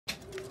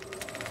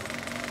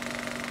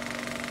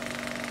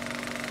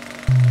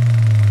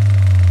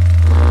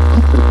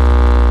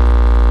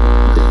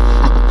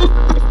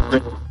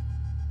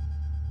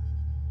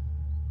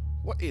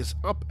is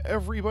up,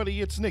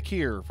 everybody? It's Nick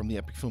here from the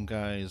Epic Film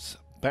Guys,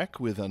 back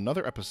with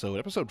another episode,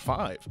 episode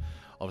 5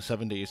 of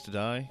 7 Days to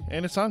Die,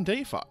 and it's on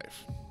day 5,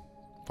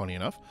 funny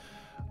enough.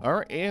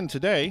 Alright, and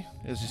today,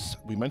 as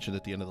we mentioned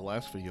at the end of the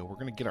last video, we're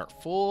going to get our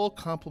full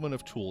complement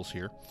of tools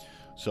here.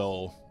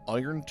 So,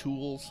 iron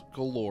tools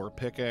galore,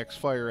 pickaxe,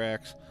 fire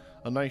axe,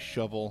 a nice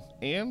shovel,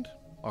 and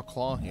a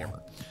claw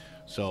hammer.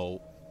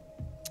 So,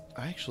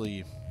 I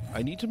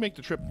need to make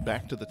the trip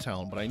back to the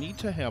town, but I need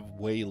to have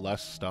way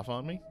less stuff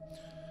on me.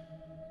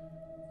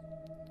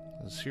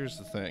 Because here's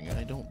the thing,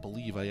 I don't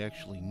believe I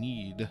actually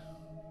need...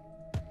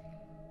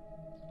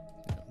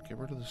 Yeah, get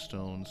rid of the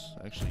stones.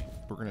 Actually,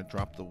 we're going to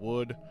drop the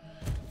wood.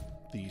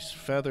 These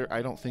feather...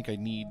 I don't think I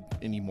need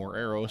any more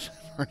arrows.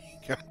 I've already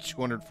got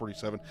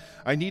 247.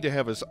 I need to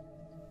have as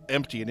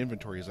empty an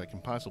inventory as I can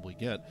possibly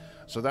get,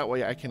 so that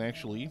way I can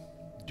actually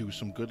do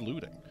some good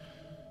looting.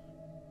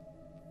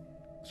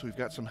 So we've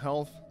got some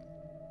health.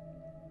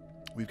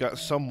 We've got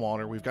some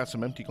water. We've got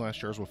some empty glass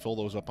jars. We'll fill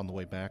those up on the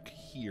way back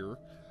here.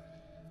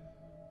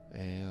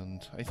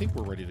 And I think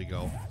we're ready to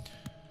go.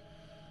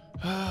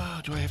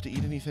 Do I have to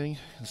eat anything?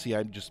 See,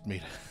 I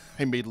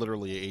made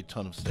literally a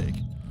ton of steak.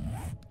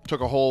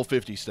 Took a whole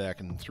 50 stack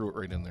and threw it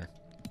right in there.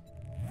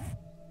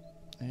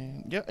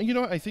 And yeah, you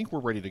know what? I think we're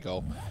ready to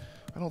go.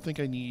 I don't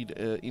think I need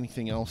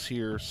anything else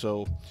here,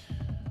 so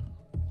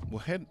we'll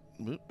head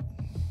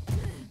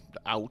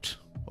out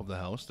of the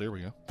house. There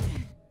we go.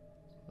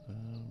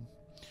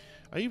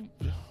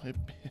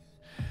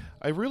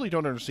 I really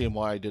don't understand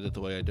why I did it the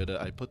way I did it.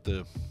 I put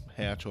the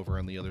hatch over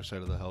on the other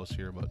side of the house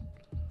here, but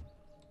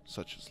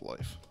such is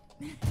life.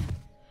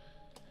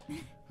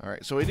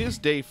 Alright, so it is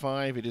day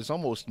 5. It is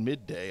almost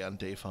midday on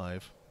day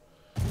 5.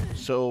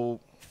 So,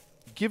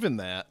 given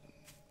that,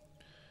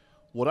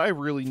 what I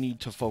really need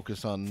to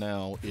focus on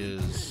now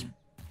is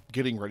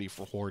getting ready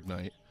for Horde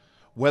Night.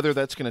 Whether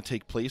that's going to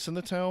take place in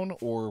the town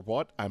or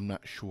what, I'm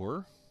not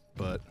sure,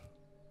 but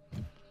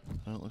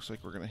well, it looks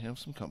like we're going to have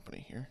some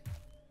company here.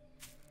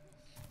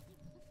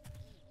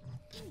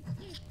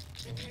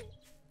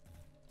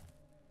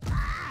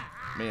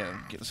 Man,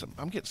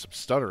 I'm getting some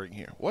stuttering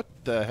here. What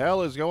the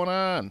hell is going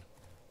on?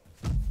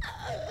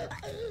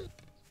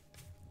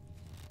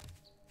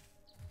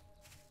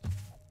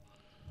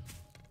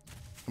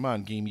 Come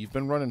on, game. You've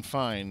been running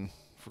fine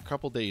for a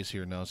couple days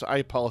here now, so I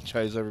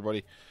apologize,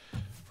 everybody,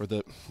 for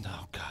the...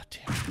 Oh, god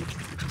damn it.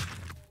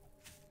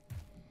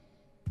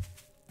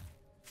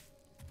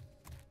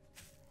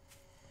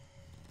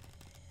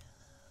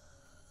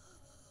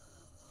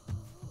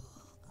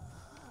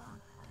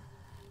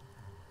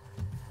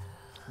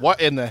 What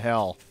in the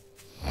hell?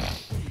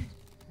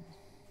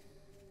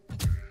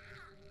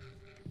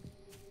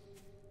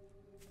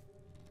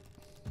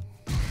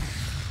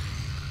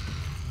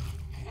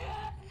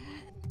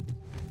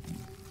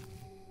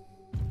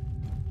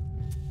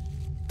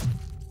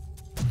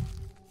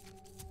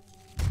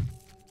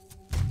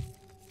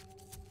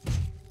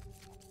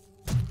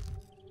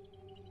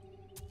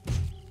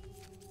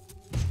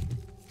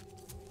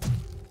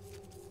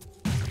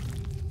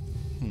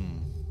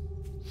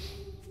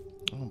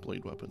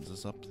 Blade weapons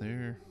is up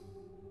there.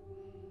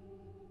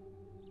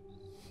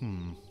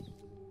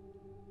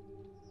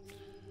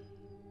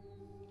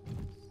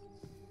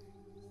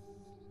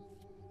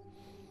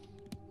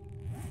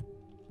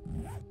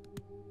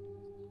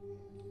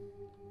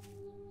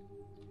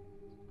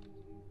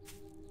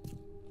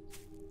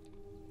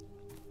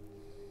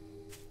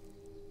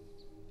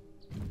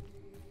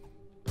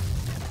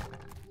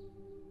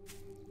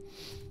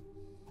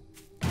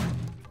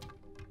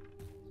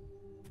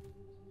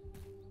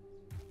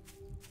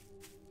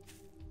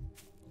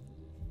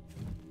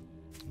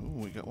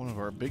 We got one of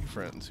our big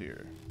friends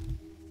here.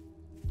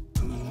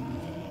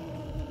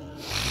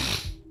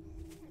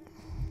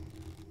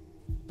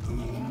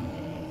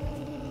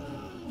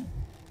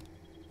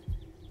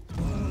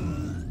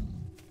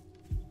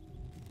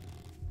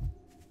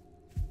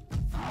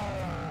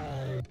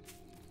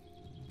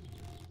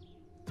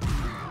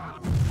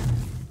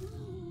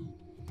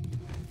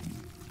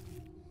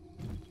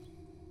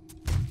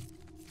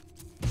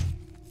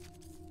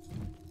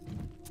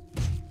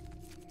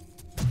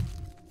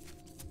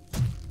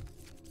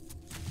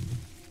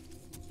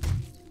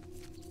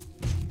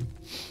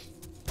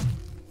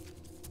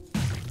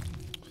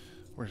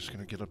 We're just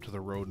going to get up to the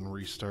road and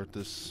restart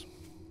this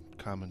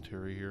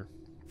commentary here.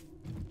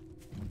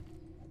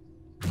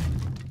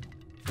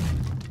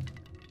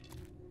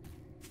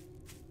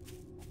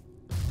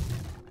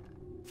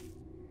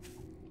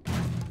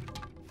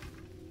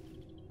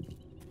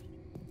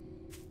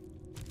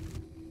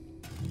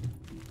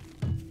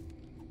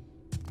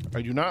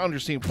 I do not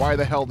understand why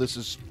the hell this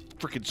is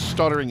freaking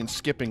stuttering and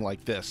skipping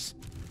like this.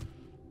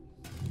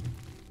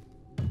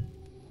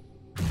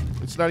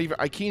 It's not even...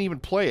 I can't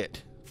even play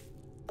it.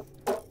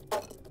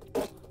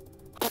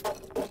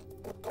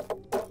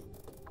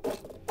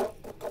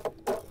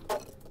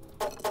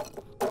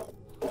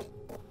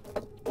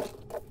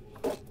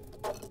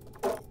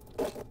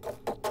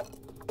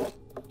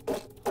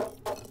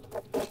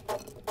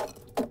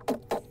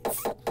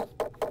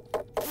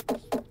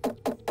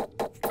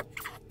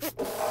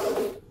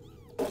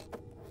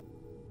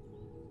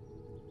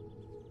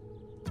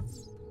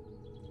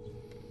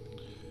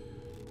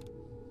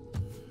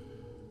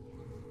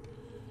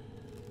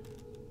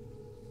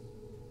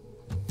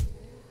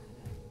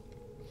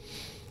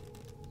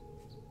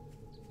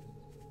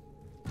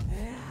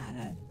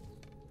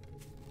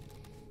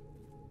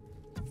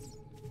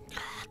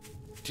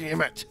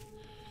 Damn it.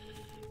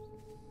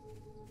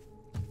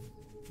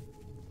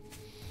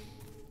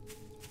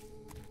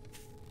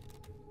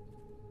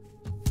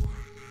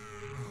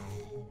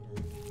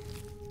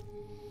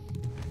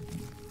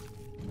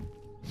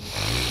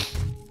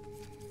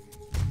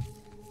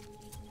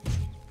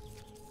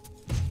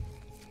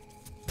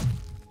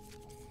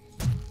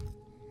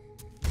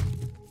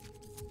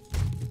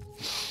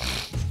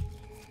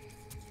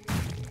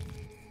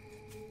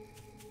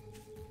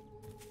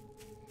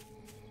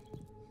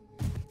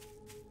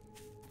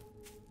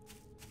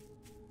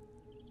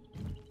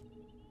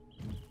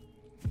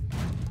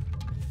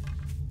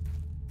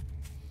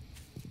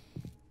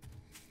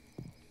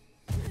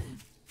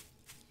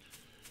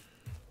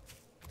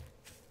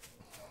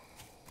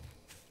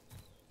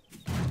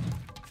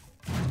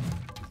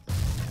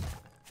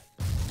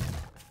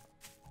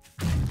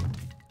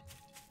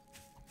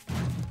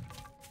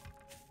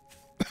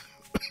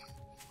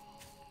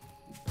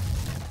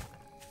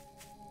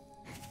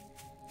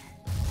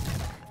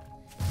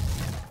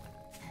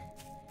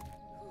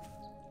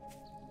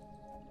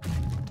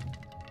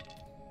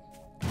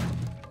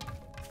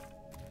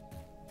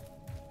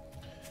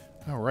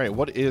 Alright,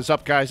 what is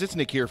up, guys? It's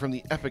Nick here from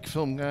the Epic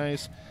Film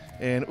Guys.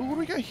 And, ooh, what do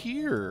we got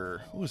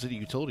here? Ooh, is it a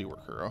utility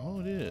worker? Oh,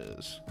 it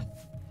is.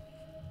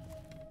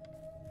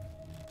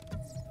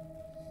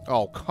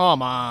 Oh,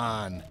 come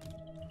on!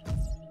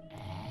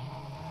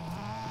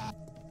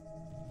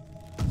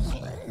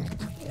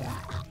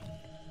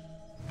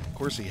 Of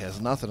course he has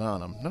nothing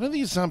on him. None of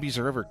these zombies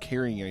are ever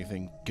carrying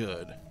anything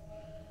good.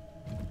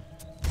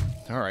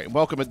 Alright,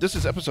 welcome. This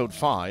is episode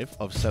 5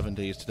 of 7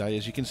 Days to Die.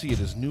 As you can see, it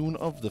is noon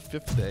of the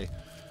 5th day.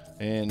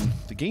 And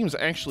the game's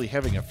actually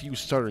having a few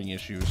stuttering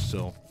issues,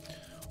 so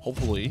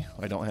hopefully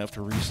I don't have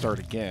to restart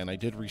again. I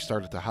did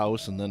restart at the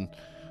house, and then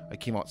I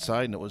came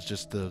outside, and it was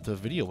just the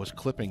video was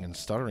clipping and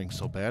stuttering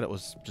so bad it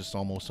was just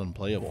almost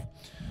unplayable.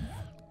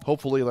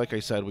 Hopefully, like I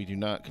said, we do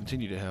not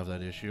continue to have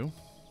that issue.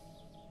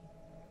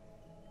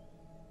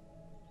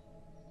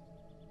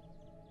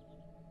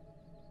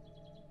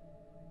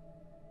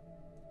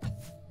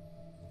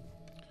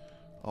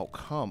 Oh,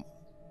 come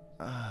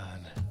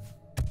on.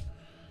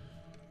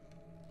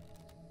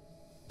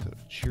 Is that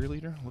a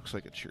cheerleader? Looks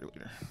like a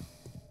cheerleader.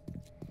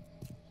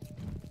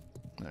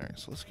 Alright,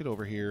 so let's get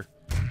over here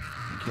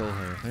and kill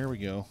her. There we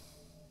go.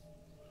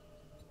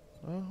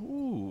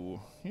 Ooh.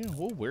 Yeah,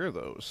 we'll wear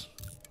those.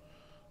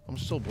 I'm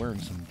still wearing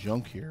some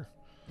junk here.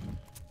 In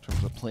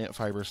terms of plant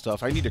fiber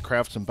stuff. I need to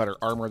craft some better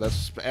armor.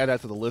 That's add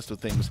that to the list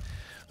of things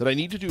that I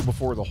need to do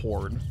before the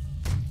Horde.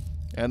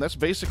 And that's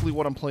basically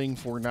what I'm playing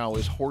for now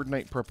is Horde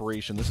Night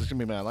preparation. This is going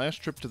to be my last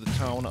trip to the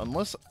town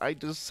unless I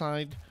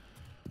decide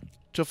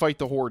to fight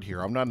the Horde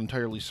here. I'm not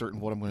entirely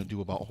certain what I'm going to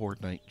do about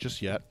Horde Night just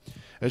yet.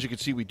 As you can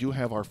see, we do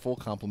have our full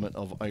complement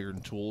of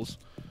iron tools.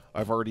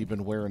 I've already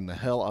been wearing the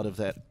hell out of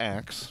that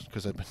axe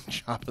because I've been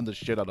chopping the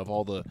shit out of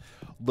all the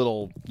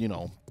little, you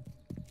know,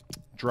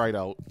 dried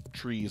out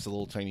trees, the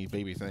little tiny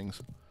baby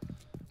things,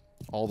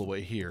 all the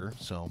way here,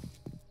 so...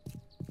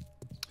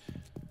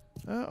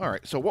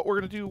 Alright, so what we're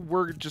going to do,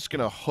 we're just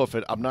going to hoof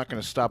it. I'm not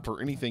going to stop for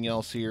anything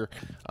else here.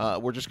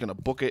 We're just going to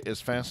book it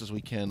as fast as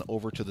we can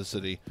over to the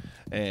city,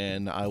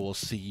 and I will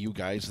see you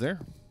guys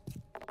there.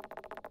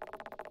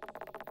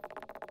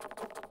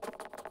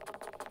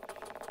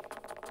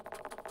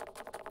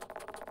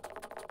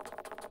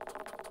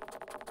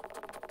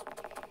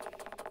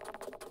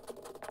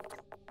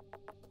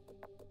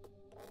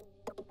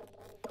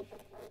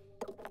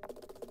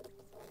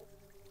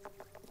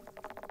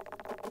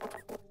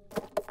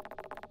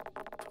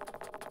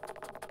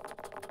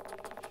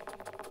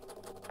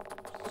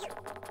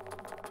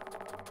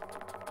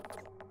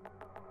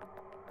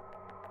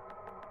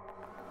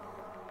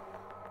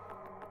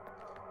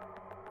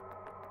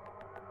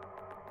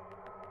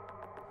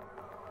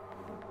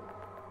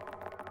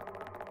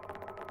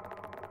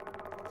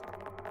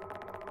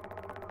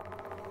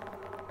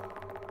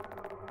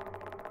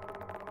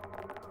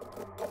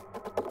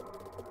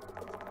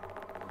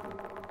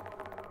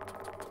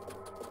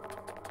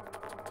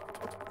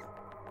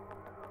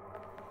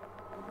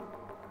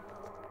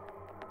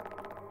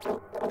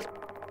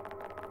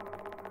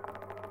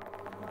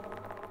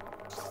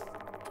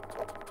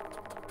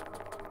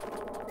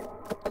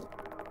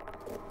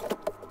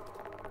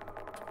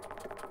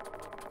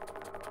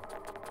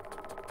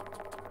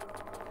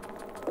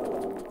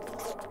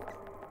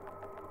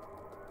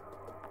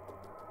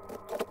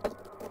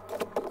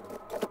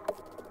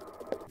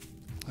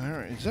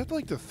 Alright, is that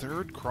like the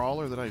third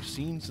crawler that I've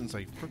seen since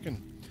I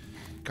frickin'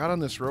 got on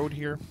this road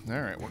here?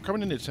 Alright, we're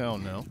coming into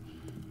town now.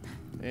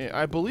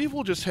 I believe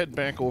we'll just head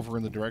back over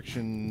in the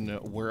direction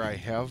where I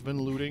have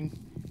been looting.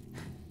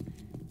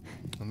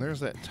 And there's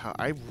that tower.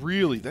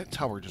 That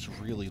tower just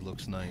really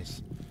looks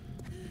nice.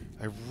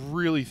 I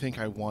really think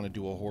I want to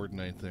do a Horde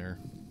Night there.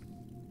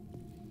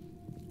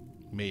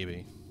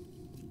 Maybe.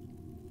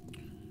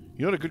 You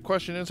know what a good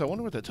question is? I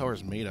wonder what that tower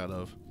is made out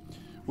of.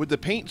 With the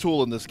paint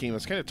tool in this game,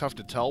 it's kind of tough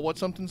to tell what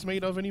something's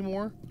made of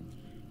anymore.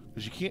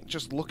 Because you can't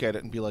just look at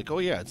it and be like, oh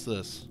yeah, it's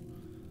this.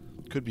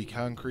 Could be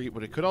concrete,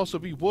 but it could also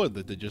be wood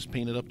that they just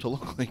painted up to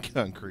look like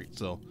concrete,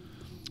 so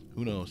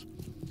who knows.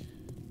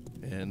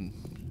 And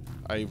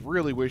I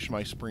really wish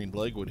my sprained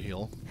leg would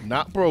heal.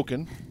 Not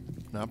broken,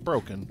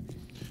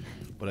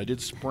 but I did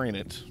sprain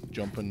it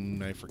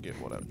jumping. I forget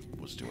what I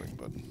was doing,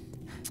 but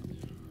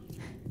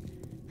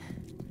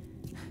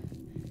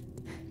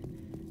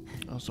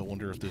I also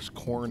wonder if this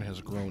corn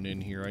has grown in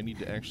here. I need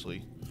to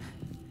actually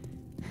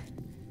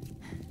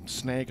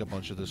snag a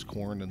bunch of this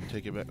corn and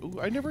take it back. Ooh,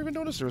 I never even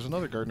noticed there was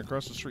another garden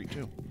across the street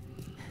too.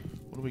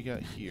 What do we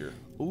got here?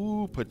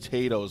 Ooh,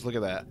 potatoes. Look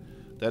at that.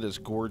 That is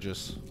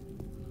gorgeous.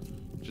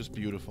 Just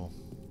beautiful.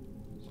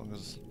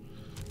 As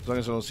long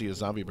as I don't see a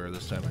zombie bear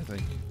this time, I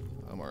think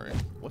I'm alright.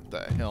 What the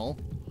hell?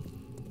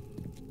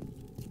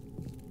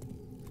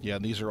 Yeah,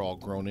 these are all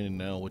grown in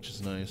now, which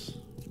is nice.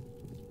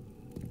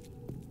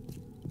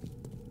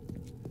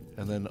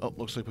 And then, oh,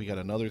 looks like we got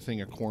another thing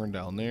of corn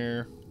down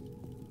there.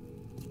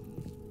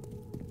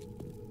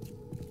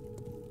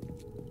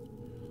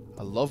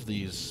 I love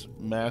these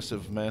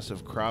massive,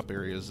 massive crop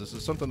areas. This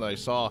is something that I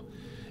saw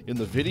in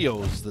the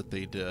videos that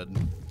they did.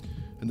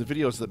 In the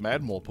videos that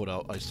Mad Mole put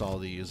out, I saw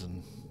these,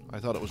 and I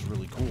thought it was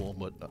really cool,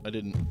 but I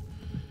didn't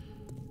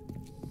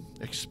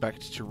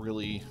expect to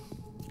really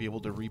be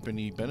able to reap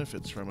any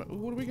benefits from it. Ooh,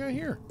 what do we got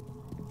here?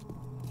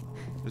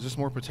 Is this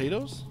more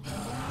potatoes?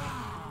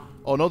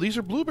 Oh, no, these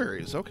are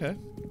blueberries. Okay.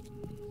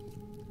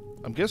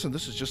 I'm guessing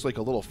this is just like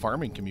a little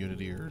farming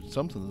community or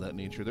something of that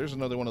nature. There's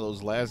another one of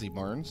those Lassie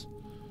barns.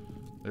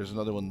 There's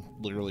another one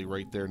literally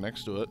right there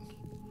next to it.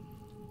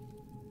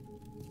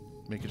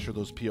 Making sure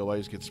those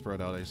POIs get spread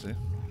out, I see.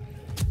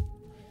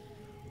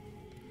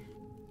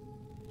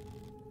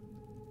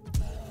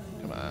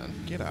 Come on,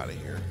 get out of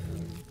here.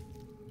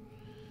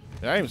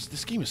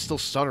 This game is still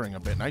stuttering a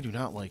bit, and I do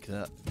not like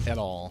that at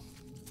all.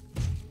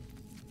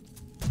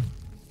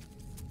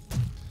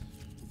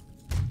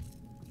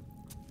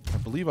 I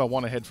believe I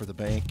want to head for the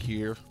bank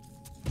here.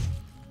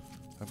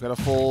 I've got a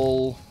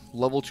full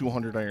level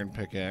 200 iron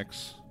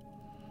pickaxe.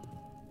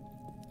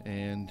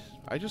 And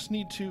I just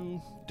need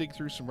to dig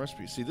through some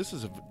recipes. See, this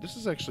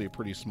is actually a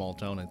pretty small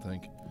town, I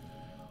think.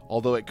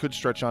 Although it could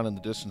stretch on in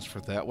the distance for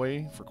that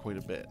way for quite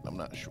a bit. I'm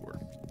not sure.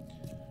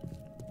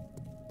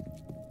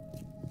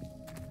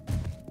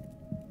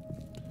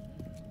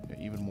 Yeah,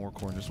 even more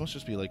corn. This must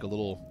just be like a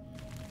little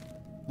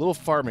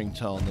farming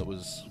town that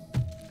was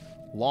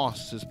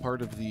lost as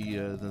part of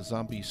the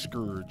zombie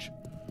scourge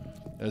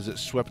as it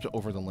swept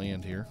over the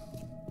land here.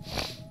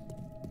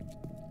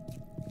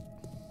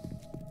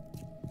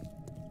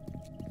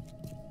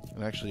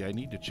 And actually, I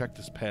need to check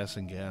this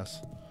passing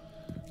gas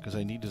because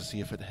I need to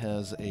see if it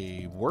has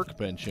a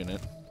workbench in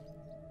it.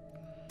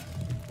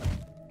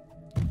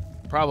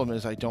 Problem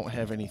is, I don't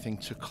have anything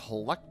to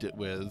collect it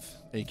with,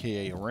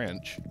 aka a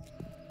wrench.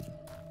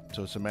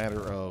 So it's a matter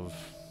of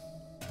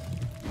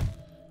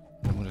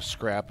I'm going to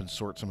scrap and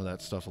sort some of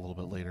that stuff a little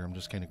bit later. I'm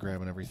just kind of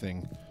grabbing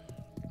everything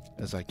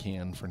as I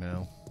can for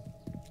now.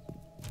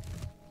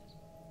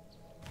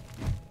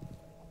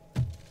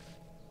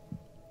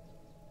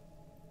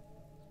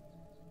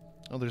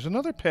 Oh, there's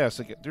another pass.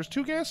 There's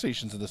 2 gas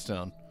stations in this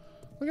town.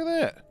 Look at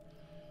that.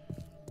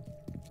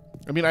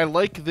 I mean, I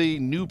like the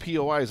new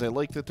POIs. I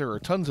like that there are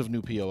tons of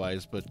new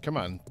POIs, but come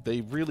on.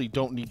 They really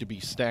don't need to be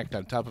stacked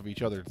on top of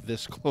each other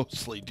this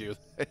closely, do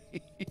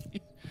they?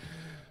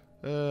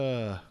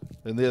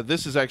 And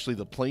this is actually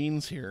the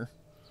plains here.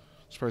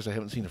 Surprised I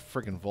haven't seen a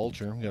friggin'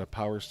 vulture. We got a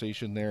power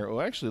station there.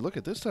 Oh, actually, look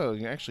at this town.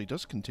 It actually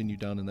does continue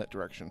down in that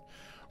direction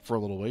for a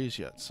little ways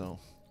yet, so...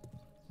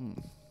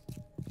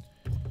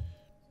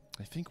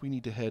 I think we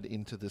need to head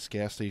into this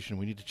gas station.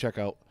 We need to check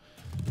out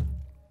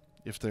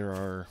if there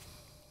are...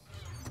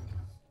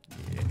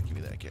 Yeah, give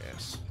me that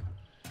gas.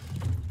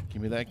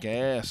 Give me that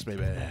gas,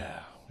 baby.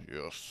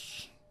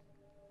 Yes.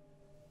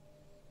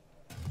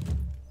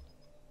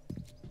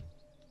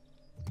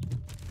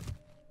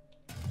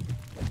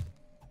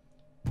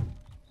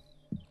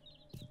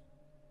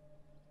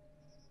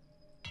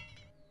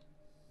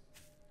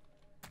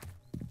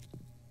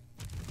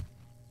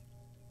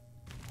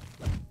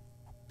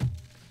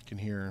 Can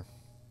hear,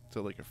 is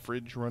that like a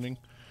fridge running?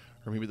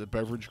 Or maybe the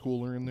beverage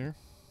cooler in there?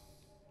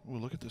 Ooh,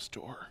 look at this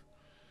door.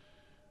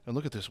 And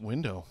look at this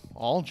window.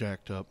 All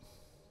jacked up.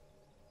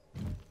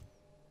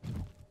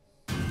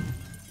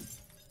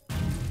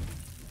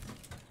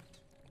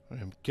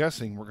 I'm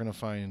guessing we're going to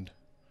find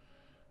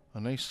a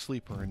nice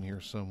sleeper in here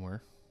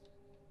somewhere.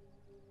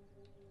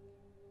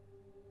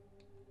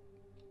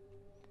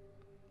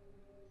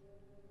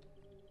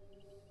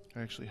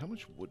 Actually, how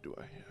much wood do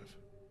I have?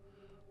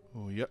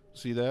 Oh, yep.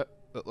 See that?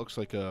 That looks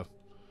like a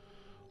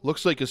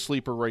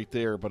sleeper right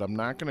there, but I'm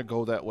not going to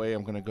go that way.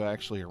 I'm going to go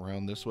actually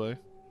around this way.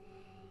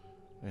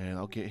 And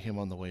I'll get him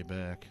on the way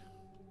back.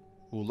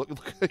 Ooh, look.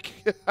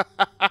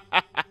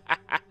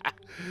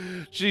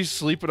 She's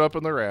sleeping up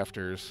in the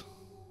rafters.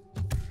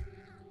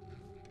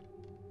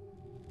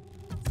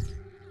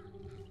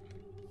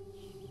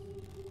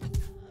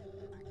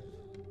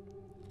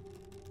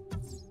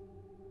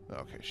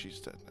 Okay, she's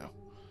dead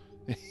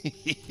now.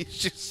 He's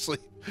just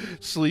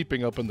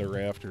sleeping up in the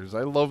rafters.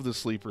 I love the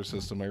sleeper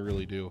system. I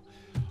really do.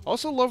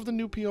 Also love the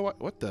new POI.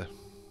 What the?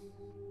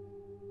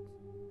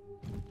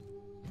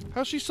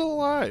 How's she still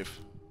alive?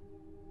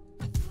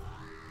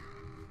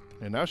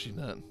 And now she's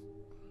not.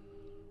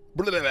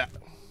 Blah, blah, blah.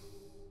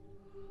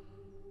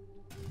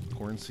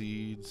 Corn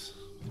seeds.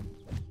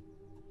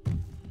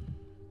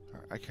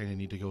 I kind of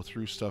need to go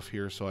through stuff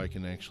here so I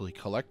can actually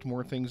collect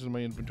more things in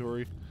my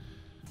inventory.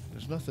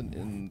 There's nothing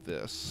in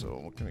this,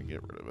 so I'm going to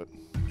get rid of it.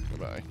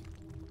 Bye-bye.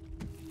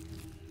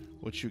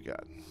 What you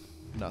got?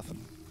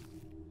 Nothing.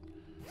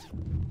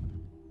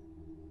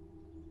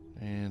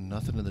 And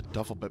nothing in the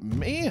duffel, but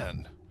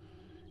man!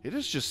 It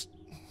is just...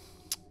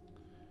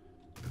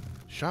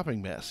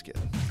 shopping basket.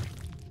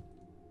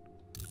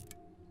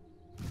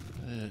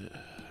 Man.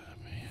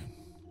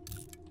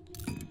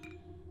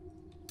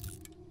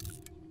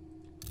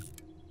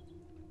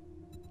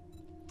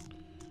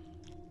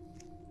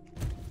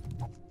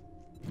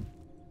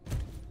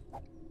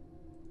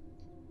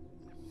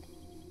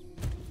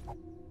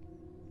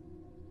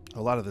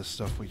 A lot of this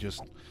stuff we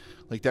just...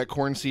 like that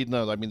corn seed,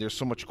 no, I mean, there's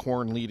so much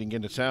corn leading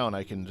into town,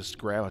 I can just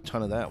grab a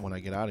ton of that when I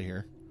get out of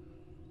here.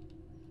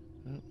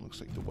 Oh, looks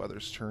like the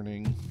weather's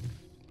turning.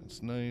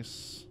 That's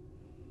nice.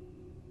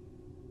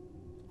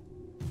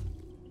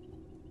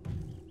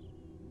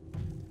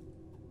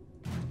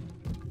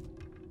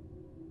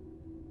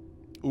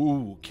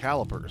 Ooh,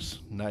 calipers.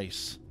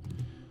 Nice.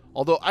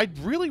 Although, I'd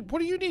really... what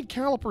do you need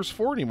calipers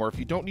for anymore if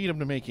you don't need them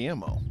to make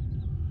ammo?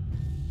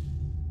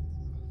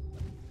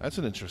 That's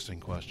an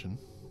interesting question.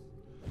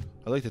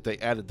 I like that they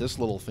added this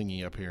little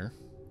thingy up here.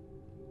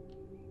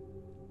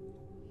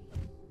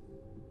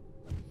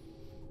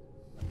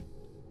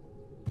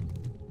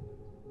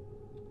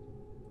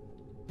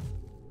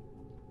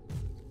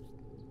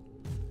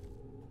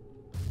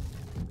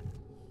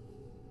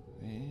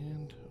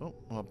 And, oh,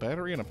 a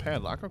battery and a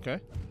padlock, okay.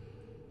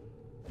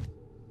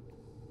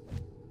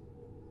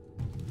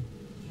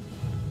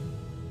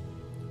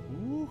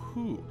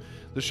 Woohoo.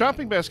 The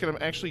shopping basket I'm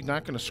actually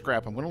not going to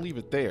scrap. I'm going to leave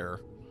it there.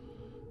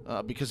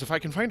 Because if I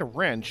can find a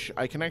wrench,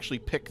 I can actually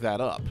pick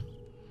that up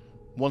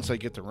once I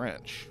get the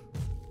wrench.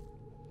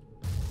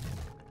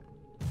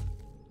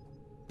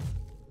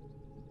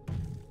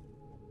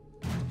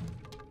 Okay,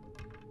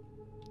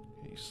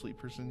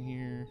 sleepers in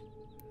here.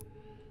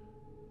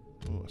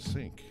 Oh, a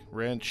sink.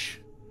 Wrench.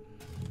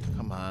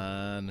 Come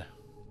on.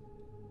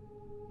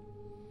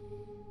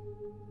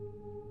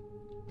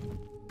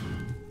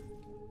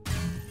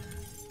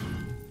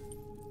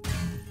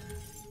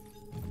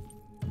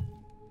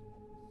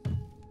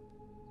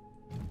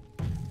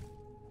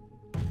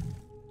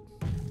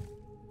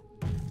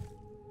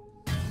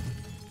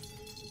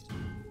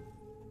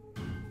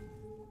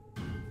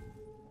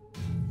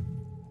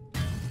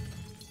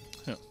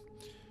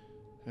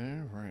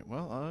 Alright,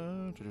 well,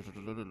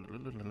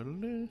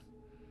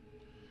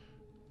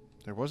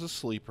 there was a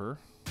sleeper.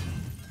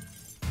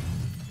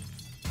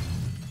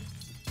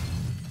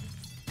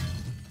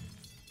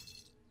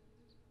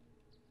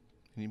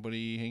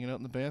 Anybody hanging out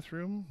in the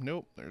bathroom?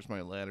 Nope, there's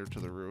my ladder to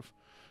the roof.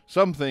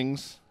 Some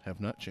things have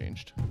not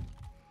changed.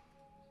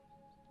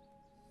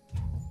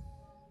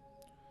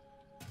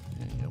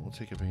 Yeah, we'll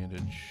take a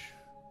bandage.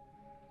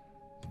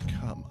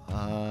 Come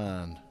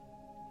on.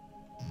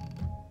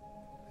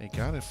 They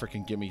gotta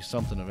freaking give me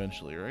something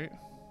eventually, right?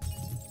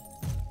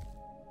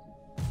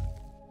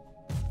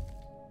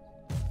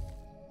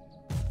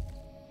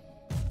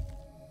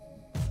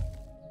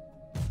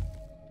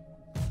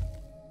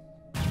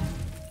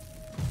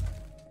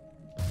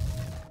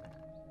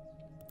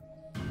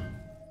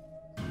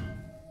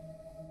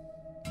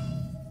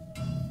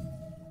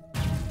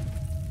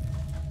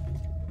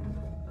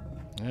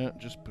 Yeah,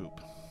 just poop.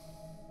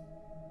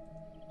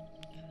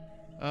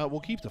 We'll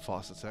keep the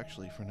faucets,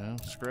 actually, for now.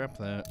 Scrap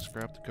that.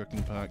 Scrap the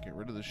cooking pot. Get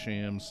rid of the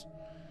shams.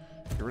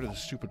 Get rid of the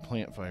stupid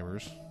plant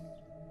fibers.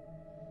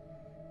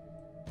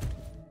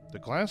 The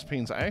glass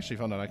panes, I actually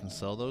found out I can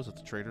sell those at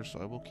the trader, so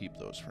I will keep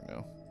those for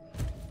now.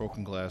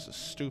 Broken glass is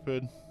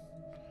stupid.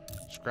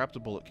 Scrap the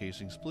bullet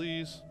casings,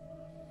 please.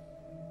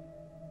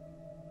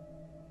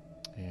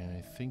 And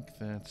I think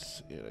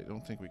that's it. I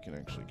don't think we can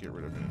actually get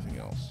rid of anything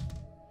else.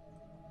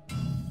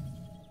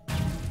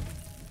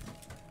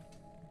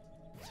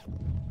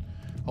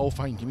 Oh,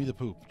 fine. Give me the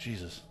poop.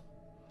 Jesus.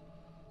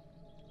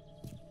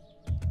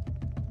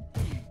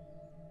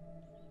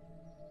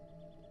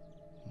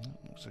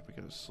 Looks like we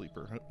got a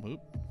sleeper. Whoop.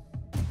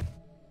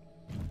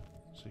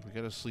 Looks like we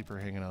got a sleeper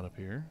hanging out up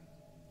here.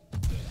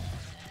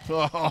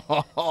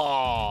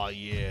 Oh,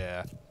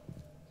 yeah.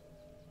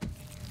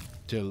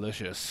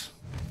 Delicious.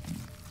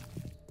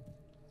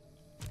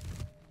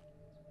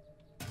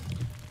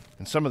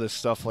 And some of this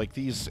stuff, like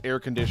these air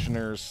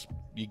conditioners,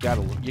 you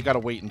gotta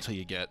wait until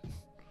you get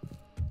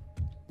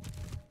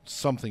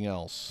something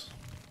else.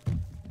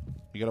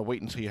 You gotta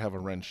wait until you have a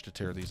wrench to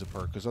tear these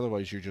apart, because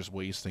otherwise you're just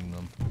wasting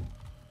them.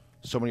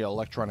 So many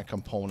electronic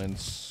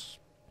components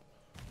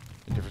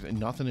and different, and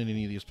nothing in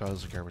any of these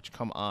piles of garbage.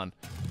 Come on.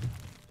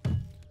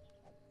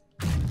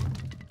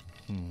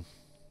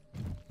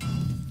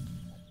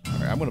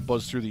 Alright, I'm going to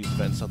buzz through these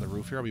vents on the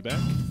roof here. I'll be back.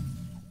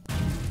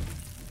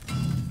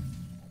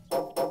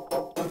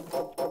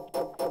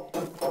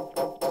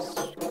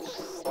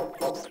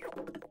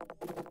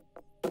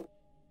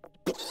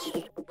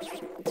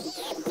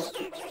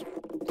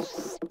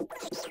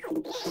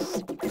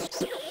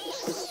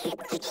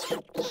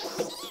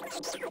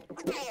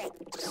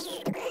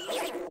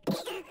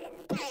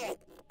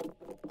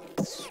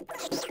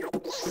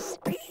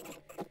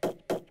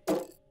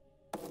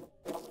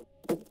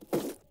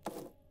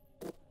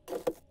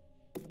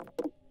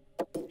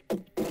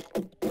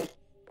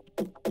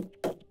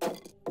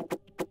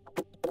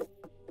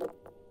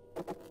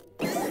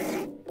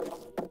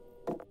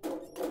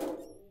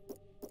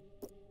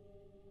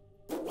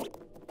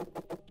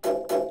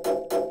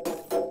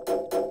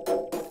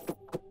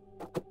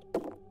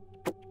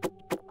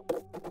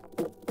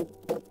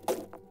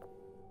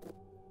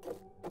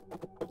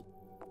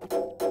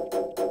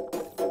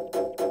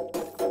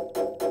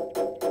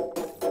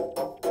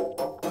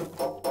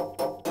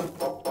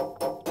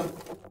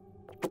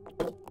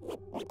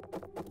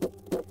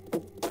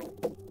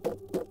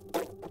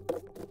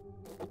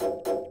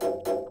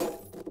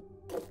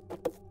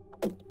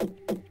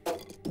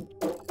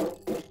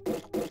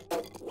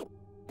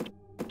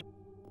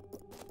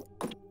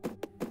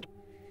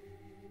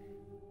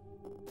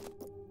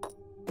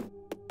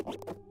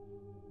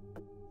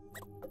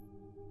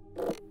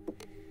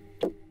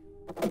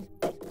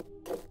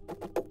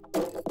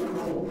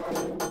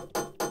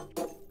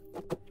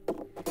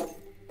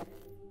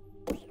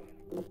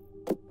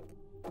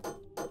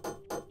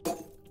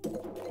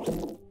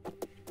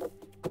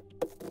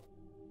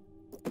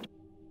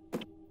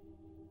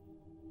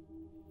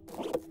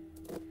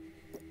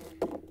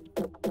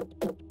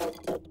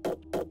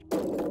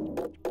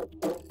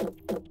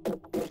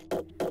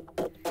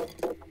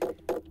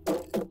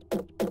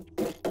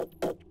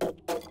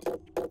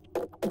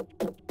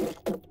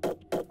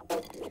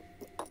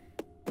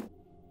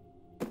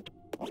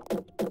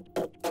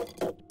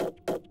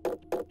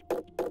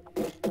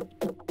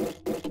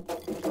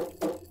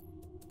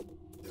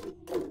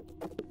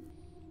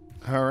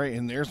 Alright,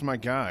 and there's my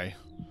guy.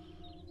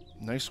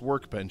 Nice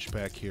workbench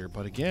back here,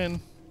 but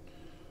again,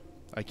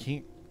 I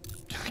can't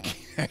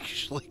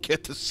actually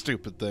get this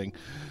stupid thing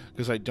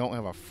because I don't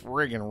have a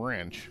friggin'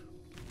 wrench.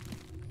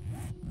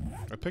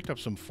 I picked up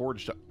some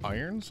forged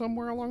iron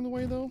somewhere along the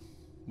way, though,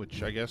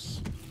 which I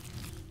guess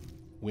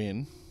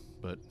win,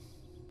 but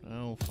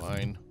oh,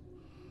 fine.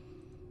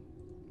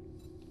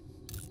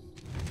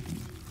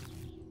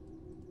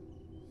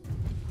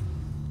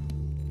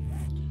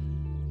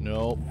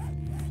 Nope.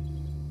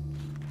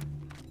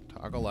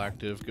 Toggle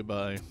active.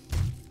 Goodbye.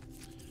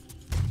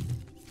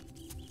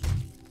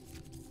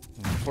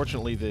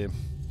 Unfortunately, the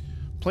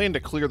plan to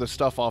clear the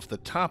stuff off the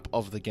top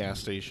of the gas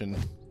station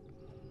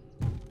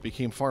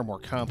became far more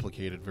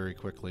complicated very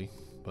quickly,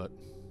 but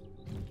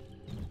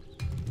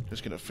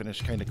just going to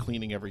finish kind of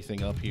cleaning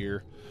everything up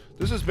here.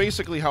 This is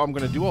basically how I'm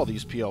going to do all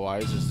these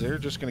POIs, is they're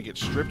just going to get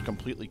stripped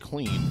completely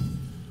clean.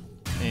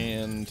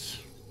 And...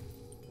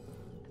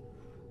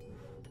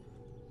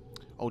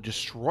 oh,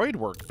 destroyed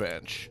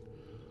workbench.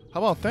 How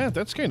about that?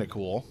 That's kind of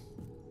cool.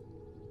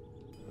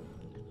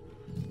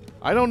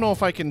 I don't know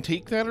if I can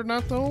take that or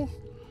not, though.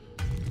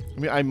 I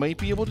mean, I might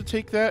be able to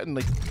take that and,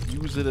 like,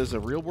 use it as a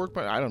real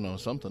workbench. I don't know.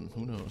 Something.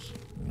 Who knows?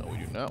 No, we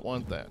do not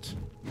want that.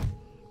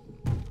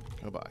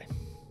 Goodbye.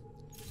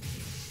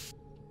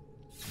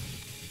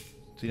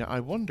 See, now, I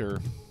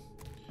wonder...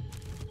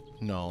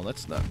 no,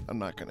 that's not... I'm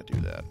not going to do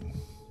that.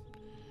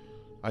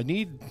 I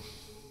need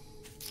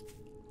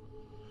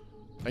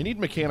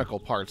mechanical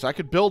parts. I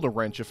could build a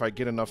wrench if I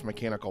get enough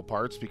mechanical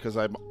parts, because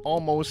I'm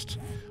almost...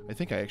 I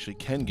think I actually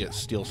can get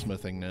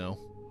steelsmithing now.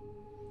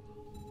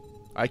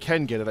 I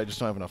can get it, I just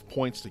don't have enough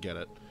points to get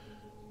it.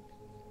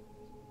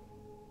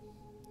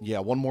 Yeah,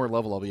 one more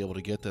level I'll be able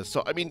to get this.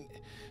 So, I mean,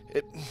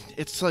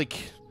 it's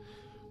like...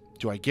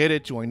 do I get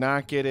it? Do I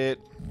not get it?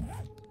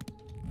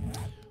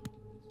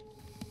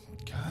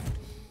 God.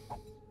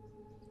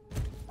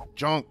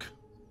 Junk.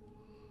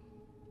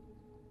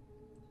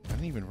 I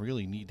don't even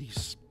really need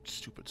these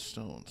stupid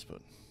stones,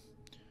 but...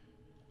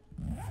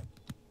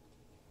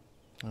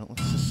 well,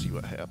 let's just see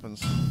what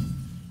happens.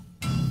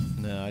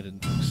 No, I didn't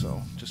think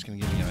so. Just gonna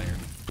give me iron.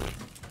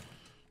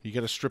 You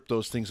gotta strip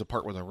those things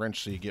apart with a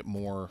wrench so you get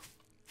more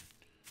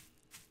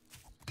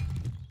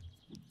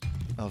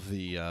of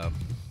the,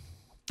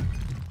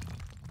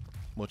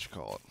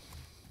 whatchamacallit.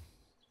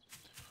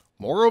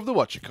 More of the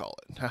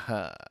whatchamacallit.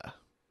 Haha.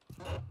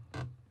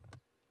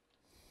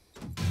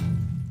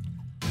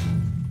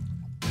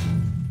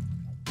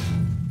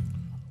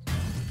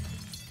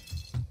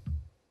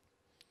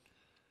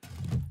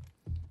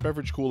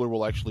 Beverage cooler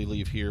will actually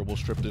leave here. We'll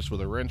strip this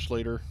with a wrench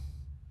later.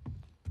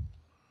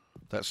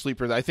 That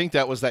sleeper, I think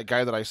that was that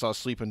guy that I saw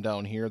sleeping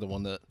down here, the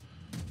one that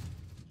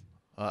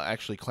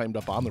actually climbed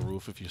up on the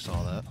roof, if you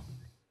saw that.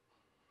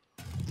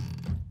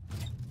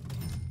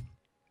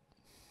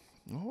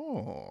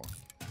 Oh.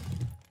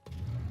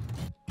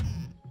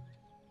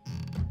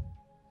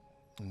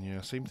 And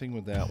yeah, same thing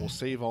with that. We'll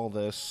save all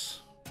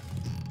this.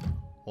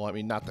 Well, I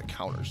mean, not the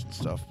counters and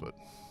stuff, but...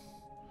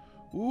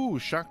 Ooh,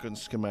 shotgun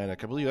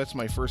schematic. I believe that's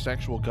my first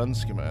actual gun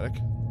schematic.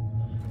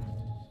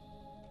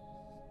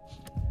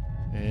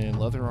 And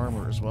leather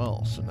armor as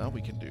well. So now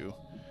we can do...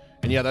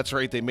 And yeah, that's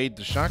right. They made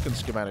the shotgun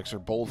schematics are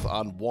both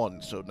on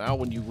one. So now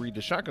when you read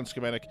the shotgun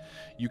schematic,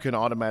 you can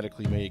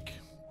automatically make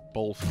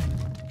both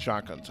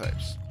shotgun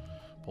types.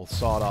 Both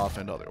sawed off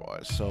and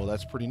otherwise. So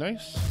that's pretty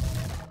nice.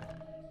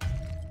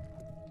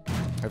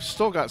 I've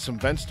still got some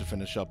vents to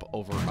finish up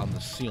over on the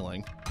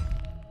ceiling.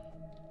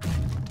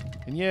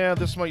 And yeah,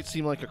 this might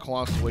seem like a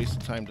colossal waste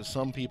of time to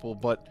some people,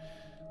 but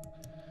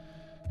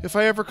if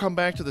I ever come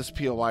back to this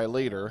POI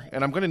later,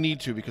 and I'm going to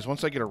need to, because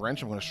once I get a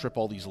wrench, I'm going to strip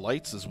all these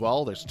lights as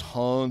well. There's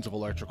tons of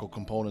electrical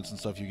components and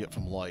stuff you get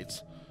from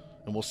lights.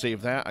 And we'll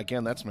save that.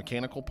 Again, that's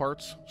mechanical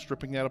parts,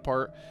 stripping that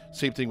apart.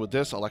 Same thing with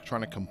this,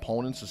 electronic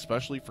components,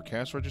 especially for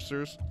cash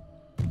registers.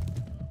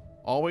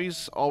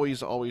 Always,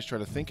 always, always try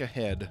to think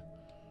ahead.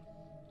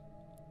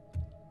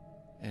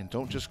 And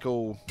don't just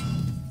go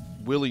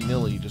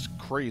willy-nilly, just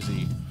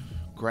crazy,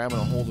 grabbing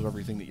a hold of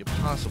everything that you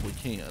possibly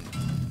can.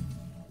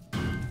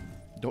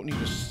 Don't need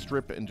to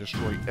strip it and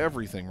destroy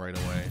everything right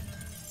away.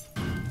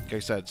 Like I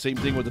said, same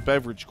thing with the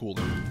beverage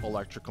cooler.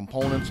 Electric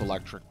components,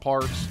 electric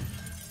parts,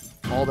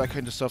 all that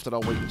kind of stuff that I'll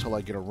wait until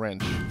I get a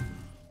wrench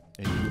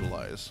and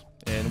utilize.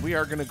 And we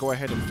are going to go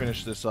ahead and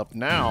finish this up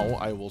now.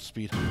 I will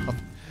speed up,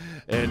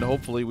 and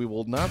hopefully we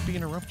will not be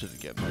interrupted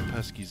again by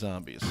pesky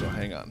zombies, so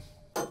hang on.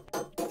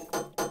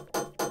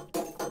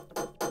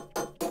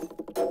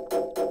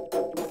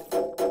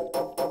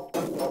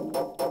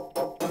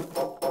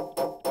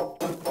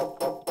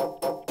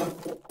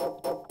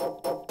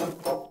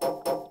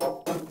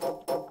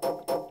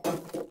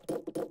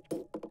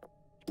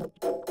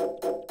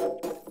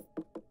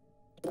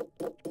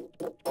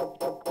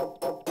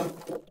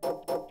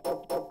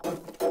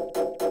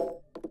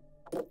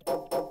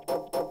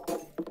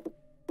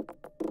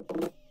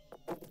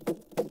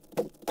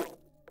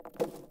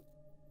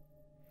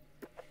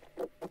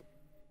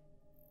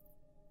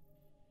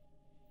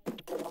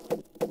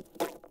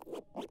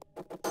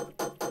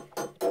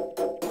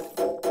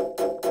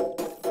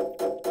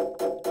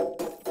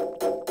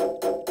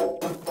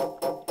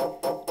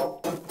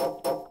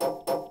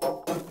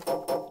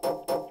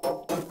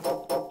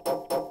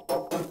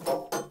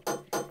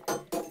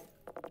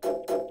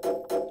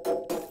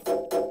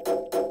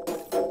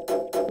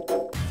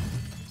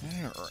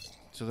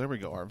 So there we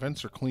go. Our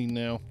vents are clean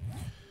now.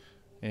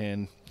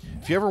 And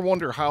if you ever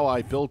wonder how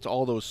I built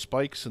all those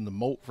spikes in the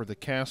moat for the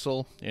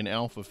castle in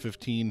Alpha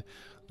 15,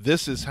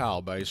 this is how.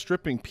 By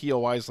stripping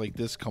POIs like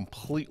this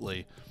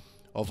completely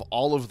of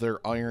all of their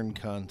iron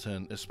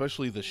content,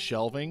 especially the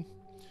shelving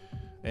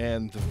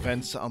and the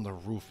vents on the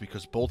roof,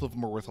 because both of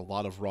them are worth a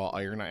lot of raw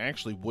iron. I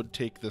actually would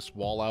take this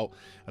wall out,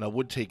 and I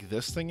would take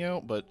this thing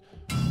out, but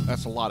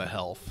that's a lot of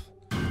health.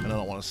 And I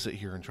don't want to sit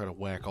here and try to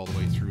whack all the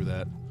way through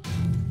that.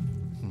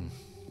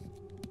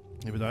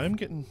 Yeah, but I'm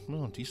getting,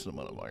 well, a decent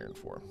amount of iron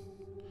for it.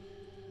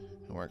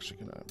 And we're actually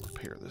going to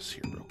repair this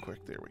here real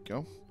quick. There we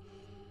go.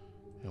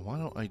 And why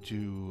don't I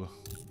do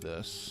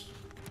this?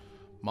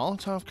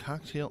 Molotov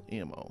cocktail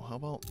ammo. How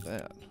about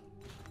that?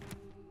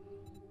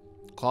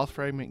 Cloth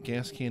fragment,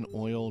 gas can,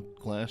 oil,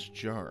 glass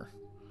jar.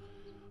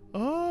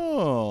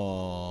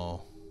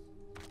 Oh.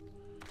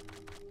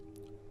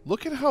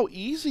 Look at how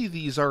easy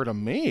these are to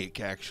make,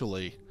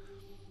 actually.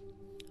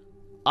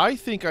 I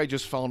think I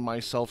just found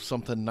myself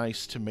something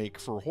nice to make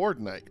for Horde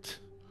Night.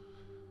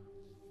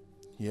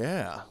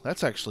 Yeah,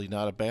 that's actually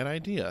not a bad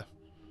idea.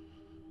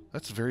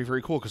 That's very,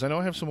 very cool, because I know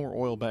I have some more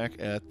oil back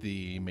at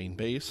the main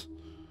base.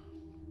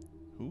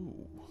 Ooh,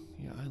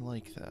 yeah, I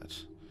like that.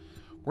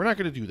 We're not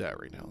going to do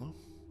that right now, though.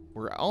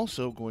 We're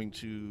also going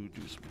to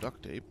do some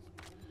duct tape.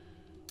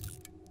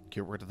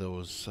 Get rid of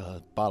those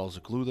bottles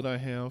of glue that I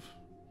have.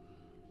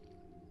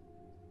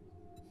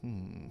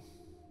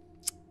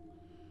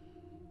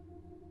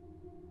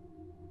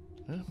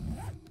 Yeah.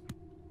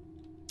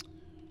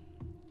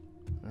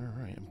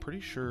 Alright, I'm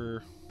pretty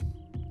sure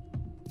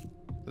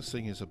this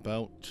thing is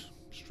about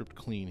stripped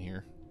clean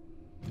here.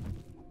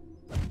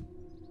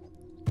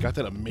 Got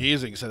that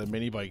amazing set of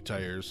mini bike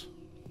tires.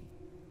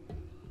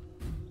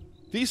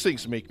 These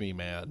things make me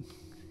mad.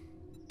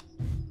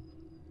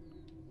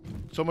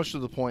 So much to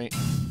the point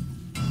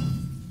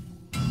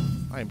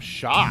I am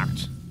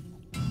shocked.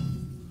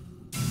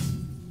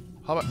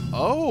 How about...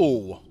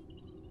 Oh!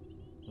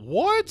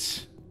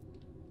 What?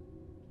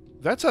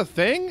 That's a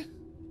thing?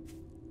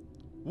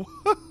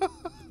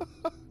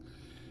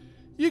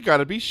 You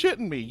gotta be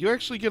shitting me. You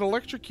actually get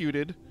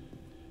electrocuted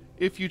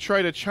if you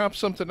try to chop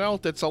something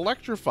out that's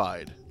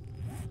electrified.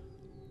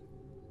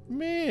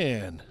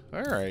 Man.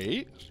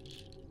 Alright.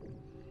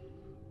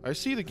 I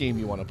see the game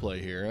you want to play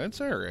here.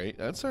 That's alright.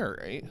 That's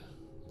alright.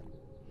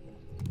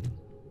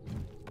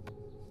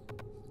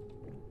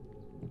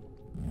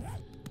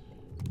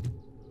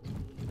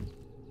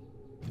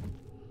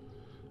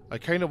 I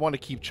kind of want to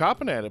keep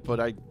chopping at it, but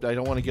I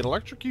don't want to get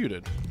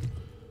electrocuted.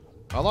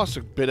 I lost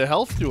a bit of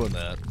health doing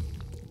that.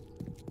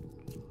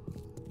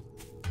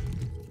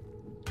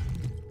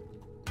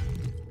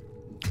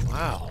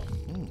 Wow.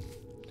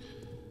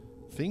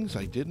 Things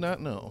I did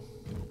not know.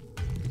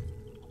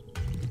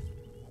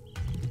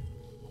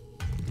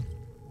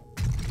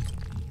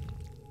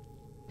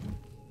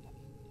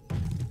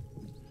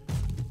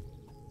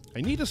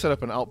 I need to set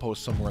up an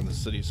outpost somewhere in the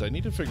city, so I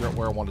need to figure out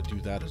where I want to do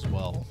that as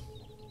well.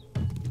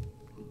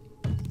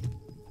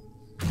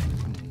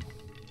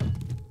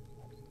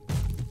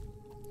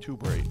 Too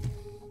bright.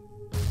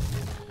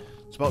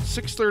 It's about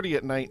 6:30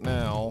 at night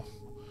now.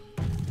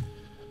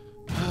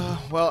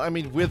 Well, I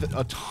mean, with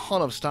a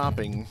ton of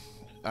stopping,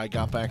 I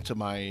got back to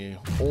my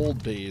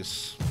old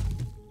base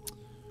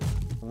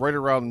right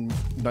around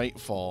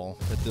nightfall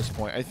at this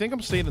point. I think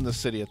I'm staying in the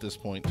city at this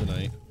point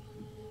tonight.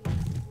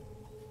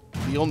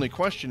 The only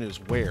question is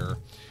where.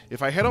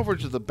 If I head over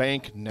to the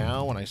bank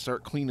now and I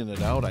start cleaning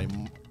it out, I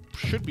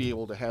should be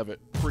able to have it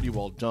pretty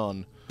well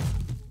done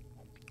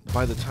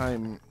by the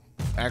time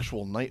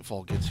actual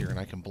nightfall gets here, and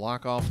I can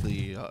block off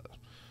the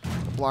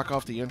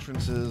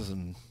entrances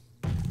and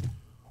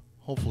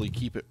hopefully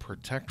keep it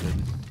protected.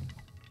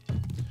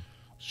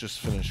 Let's just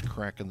finish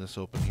cracking this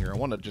open here. I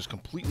want to just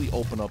completely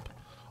open up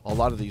a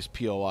lot of these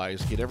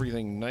POIs, get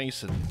everything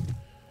nice and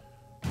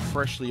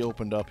freshly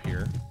opened up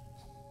here.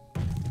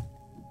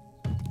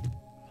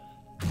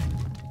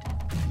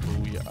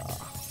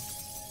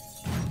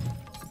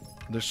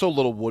 There's so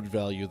little wood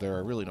value there, I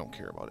really don't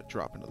care about it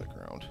dropping to the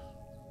ground.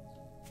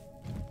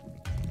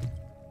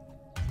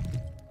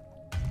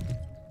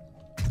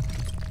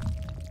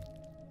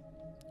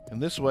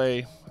 And this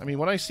way, I mean,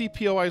 when I see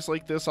POIs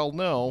like this, I'll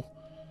know,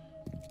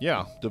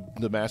 yeah,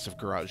 the massive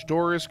garage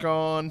door is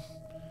gone,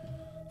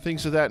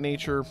 things of that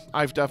nature.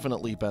 I've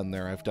definitely been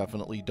there. I've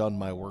definitely done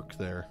my work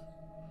there.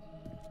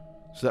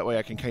 So that way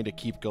I can kind of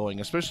keep going,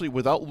 especially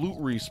without loot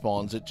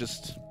respawns. It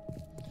just...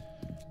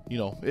 You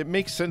know, it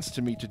makes sense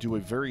to me to do a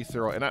very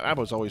thorough, and I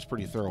was always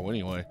pretty thorough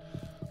anyway.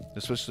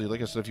 Especially,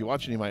 like I said, if you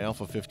watch any of my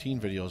Alpha 15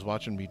 videos,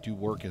 watching me do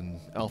work in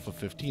Alpha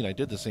 15, I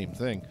did the same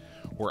thing,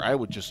 where I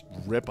would just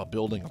rip a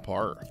building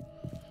apart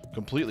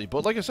completely.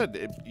 But like I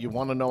said, you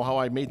want to know how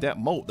I made that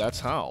moat, that's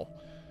how.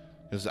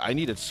 Because I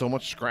needed so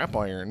much scrap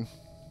iron.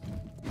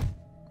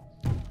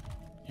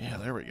 Yeah,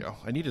 there we go.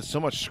 I needed so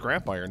much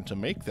scrap iron to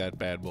make that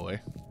bad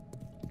boy.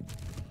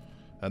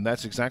 And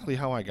that's exactly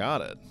how I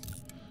got it.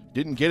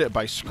 Didn't get it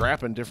by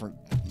scrapping different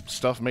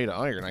stuff made of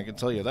iron, I can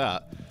tell you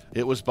that.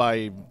 It was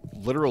by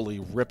literally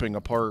ripping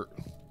apart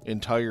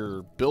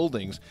entire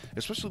buildings,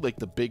 especially like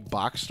the big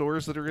box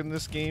stores that are in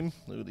this game.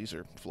 Ooh, these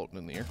are floating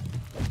in the air.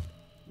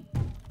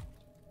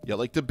 Yeah,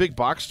 like the big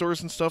box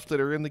stores and stuff that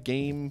are in the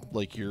game,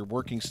 like your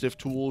Working Stiff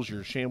Tools,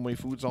 your Shamway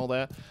Foods, all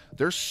that.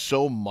 There's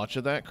so much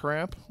of that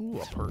crap. Ooh,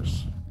 a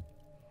purse.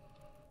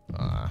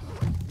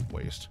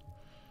 Waste.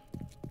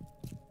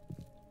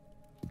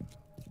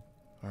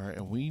 Alright,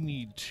 and we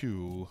need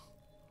to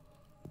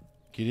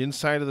get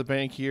inside of the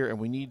bank here, and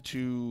we need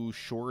to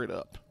shore it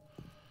up.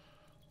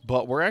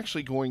 But we're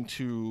actually going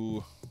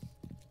to...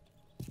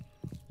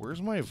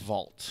 Where's my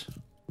vault?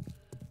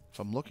 If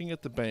I'm looking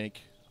at the bank...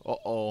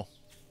 Uh-oh.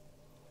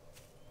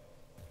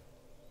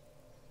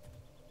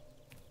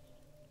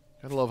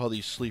 Gotta love how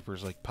these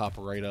sleepers, like, pop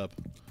right up.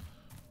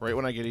 Right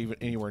when I get even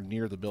anywhere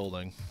near the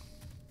building.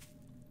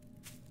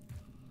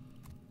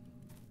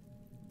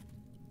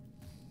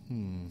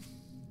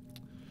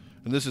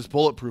 And this is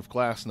bulletproof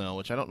glass now,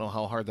 which I don't know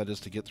how hard that is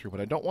to get through, but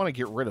I don't want to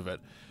get rid of it.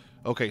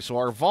 Okay, so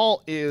our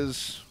vault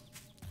is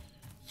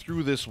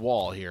through this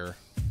wall here.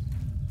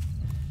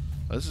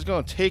 Now, this is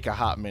going to take a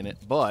hot minute,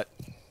 but...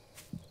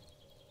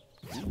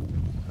 Ooh,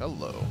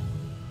 hello.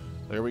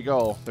 There we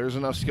go. There's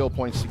enough skill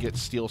points to get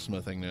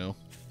steelsmithing now.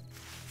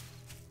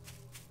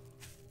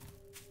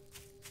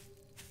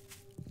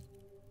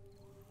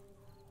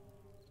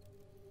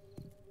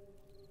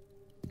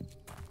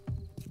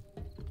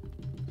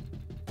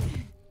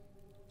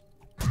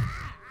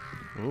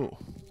 Ooh.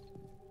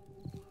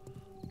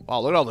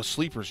 Wow, look at all the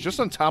sleepers just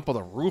on top of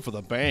the roof of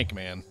the bank,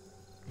 man.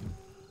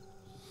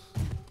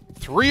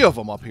 3 of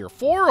them up here.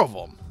 4 of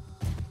them.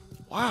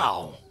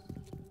 Wow.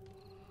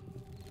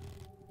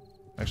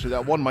 Actually,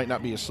 that one might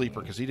not be a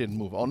sleeper because he didn't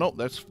move. Oh, no,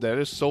 that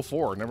is so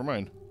 4. Never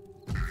mind.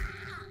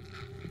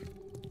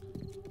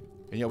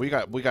 And yeah, we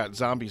got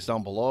zombies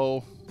down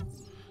below.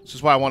 This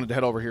is why I wanted to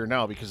head over here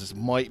now, because this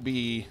might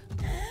be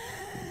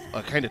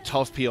a kind of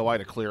tough POI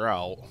to clear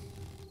out.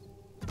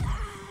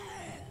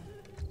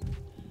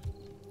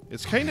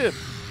 It's kind of...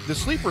 The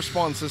sleeper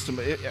spawn system,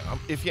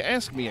 if you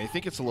ask me, I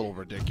think it's a little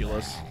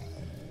ridiculous.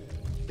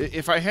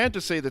 If I had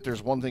to say that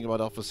there's one thing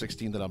about Alpha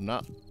 16 that I'm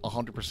not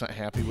 100%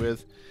 happy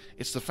with,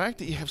 it's the fact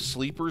that you have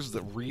sleepers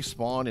that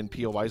respawn in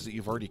POIs that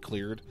you've already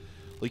cleared.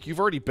 Like, you've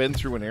already been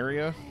through an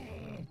area.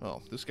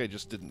 Oh, this guy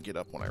just didn't get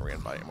up when I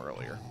ran by him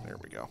earlier. There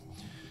we go.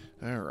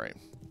 Alright.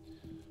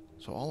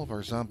 So all of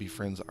our zombie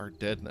friends are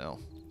dead now.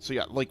 So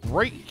yeah, like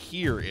right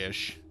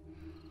here-ish,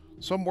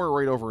 somewhere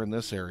right over in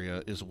this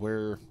area is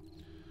where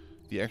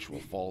the actual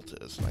vault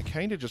is. And I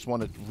kind of just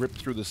want to rip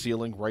through the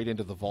ceiling right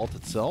into the vault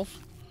itself.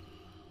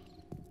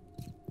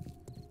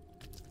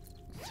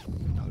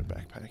 Another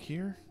backpack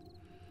here.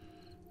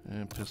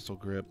 And pistol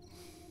grip.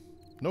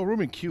 No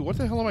room in queue. What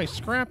the hell am I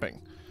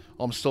scrapping?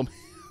 Oh, I'm still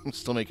I'm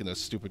still making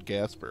this stupid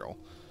gas barrel.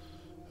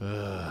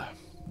 Alright,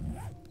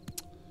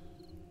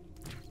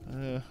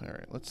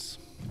 let's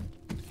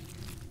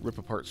rip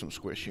apart some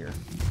squish here.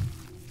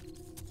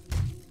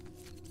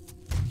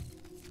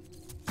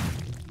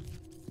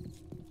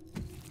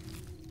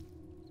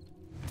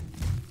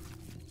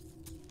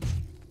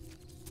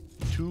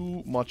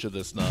 Too much of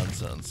this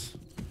nonsense.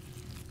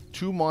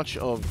 Too much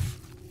of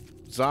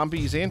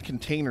zombies and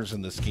containers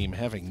in this game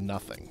having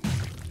nothing.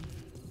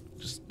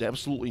 Just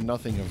absolutely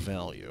nothing of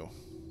value.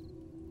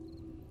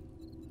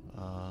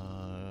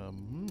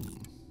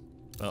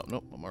 Oh,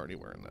 nope, I'm already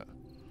wearing that.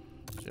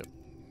 Yep.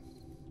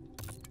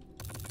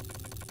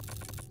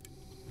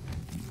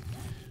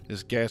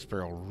 This gas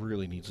barrel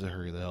really needs to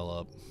hurry the hell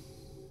up.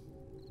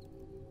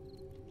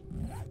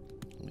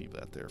 Leave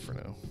that there for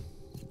now.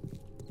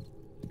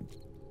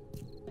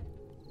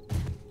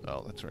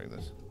 Oh, that's right,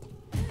 this.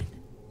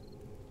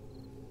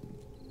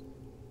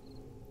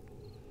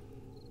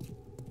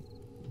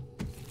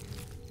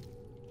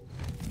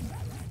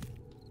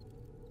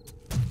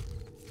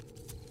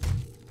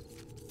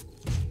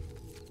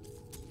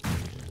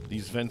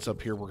 These vents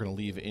up here we're going to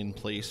leave in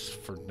place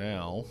for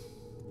now.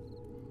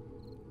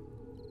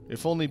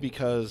 If only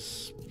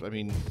because, I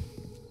mean,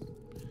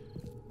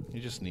 you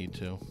just need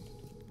to.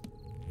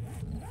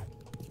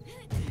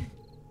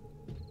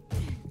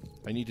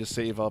 I need to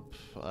save up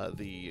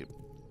the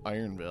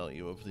iron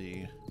value of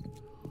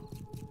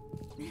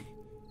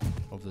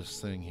this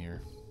thing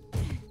here.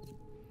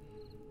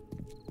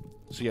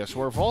 So yeah,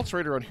 so our vault's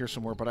right around here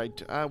somewhere,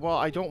 but well,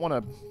 I don't want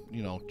to,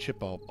 you know,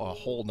 chip a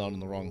hole down in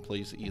the wrong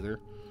place either.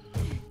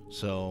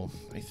 So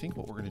I think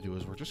what we're going to do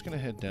is we're just going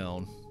to head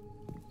down.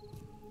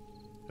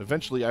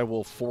 Eventually I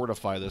will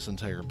fortify this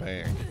entire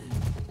bag.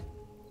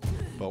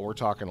 But we're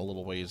talking a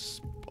little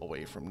ways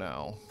away from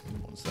now,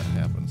 once that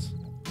happens.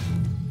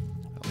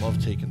 I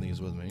love taking these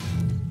with me.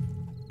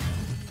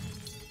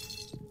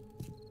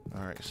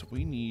 Alright, so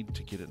we need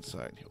to get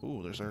inside.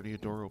 Ooh, there's already a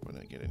door open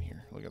to get in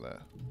here. Look at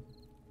that.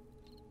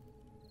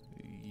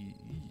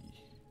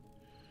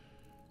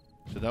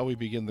 So now we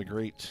begin the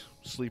great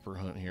sleeper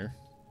hunt here.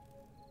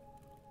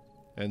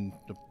 And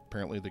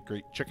apparently the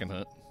great chicken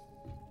hunt.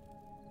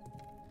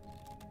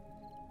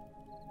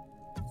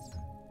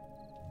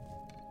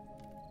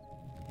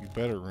 You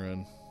better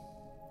run.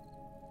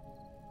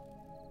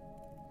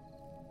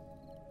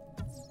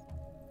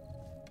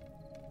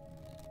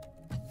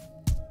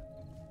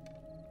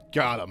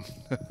 Got him.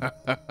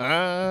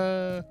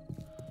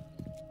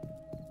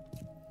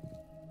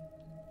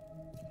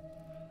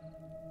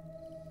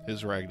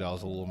 His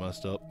ragdoll's a little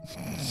messed up.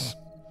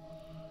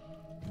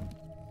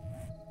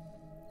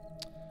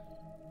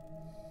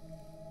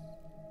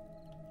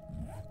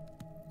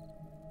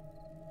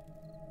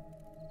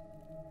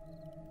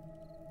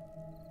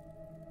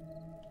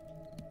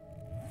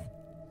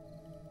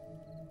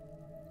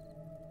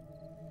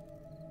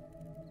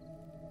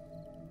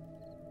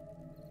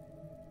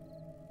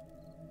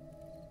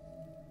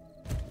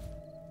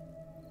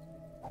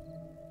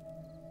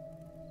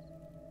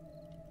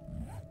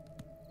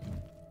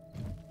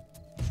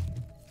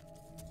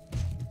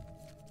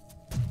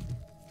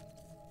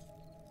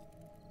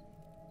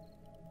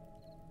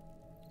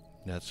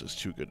 That's just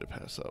too good to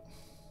pass up.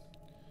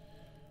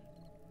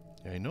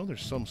 Yeah, I know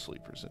there's some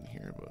sleepers in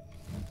here, but...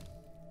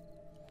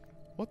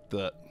 What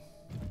the...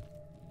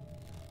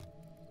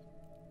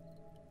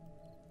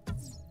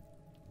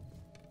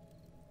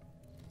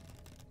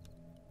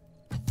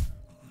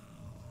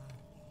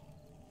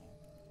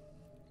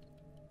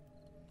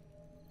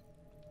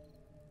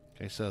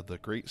 Like I said, the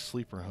great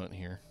sleeper hunt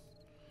here.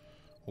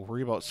 We'll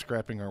worry about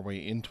scrapping our way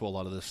into a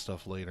lot of this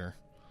stuff later.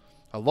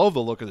 I love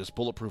the look of this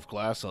bulletproof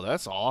glass, though.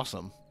 That's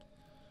awesome.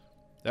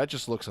 That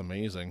just looks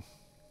amazing.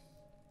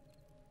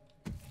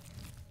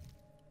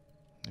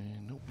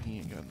 And nope, he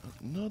ain't got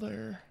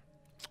another.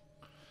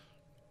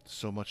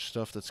 So much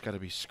stuff that's got to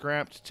be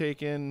scrapped,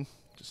 taken,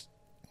 just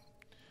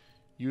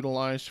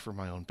utilized for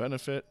my own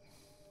benefit.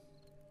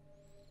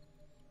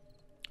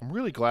 I'm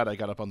really glad I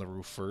got up on the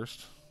roof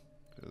first,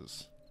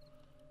 because...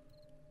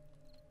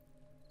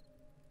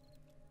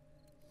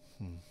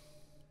 You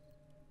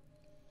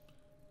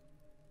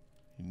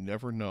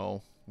never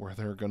know where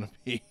they're going to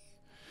be.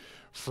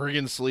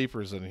 Friggin'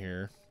 sleepers in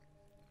here.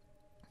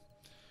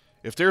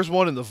 If there's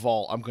one in the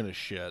vault, I'm gonna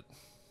shit.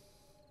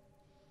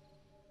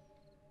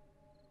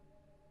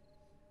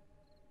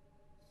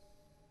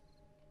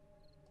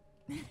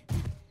 I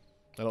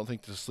don't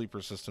think the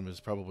sleeper system is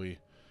probably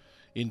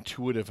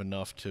intuitive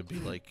enough to be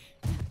like...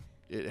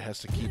 It has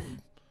to keep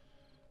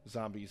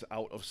zombies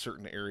out of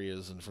certain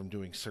areas and from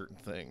doing certain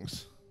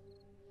things.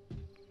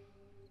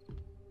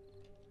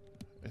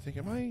 I think,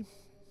 am I...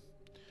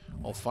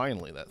 Oh,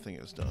 finally that thing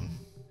is done.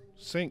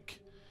 Sink.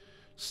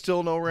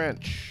 Still no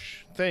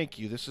wrench. Thank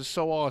you. This is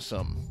so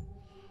awesome.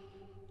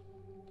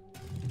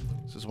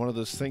 This is one of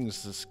those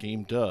things this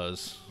game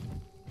does.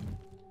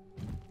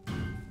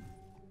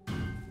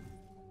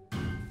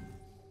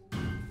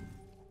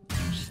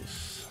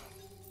 Useless.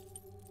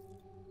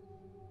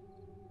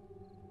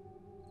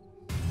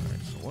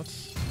 Alright, so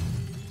let's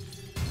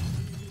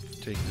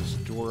take this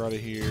door out of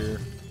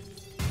here.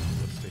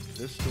 Let's take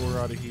this door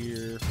out of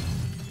here.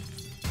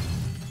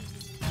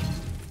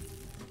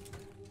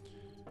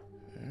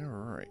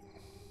 Alright.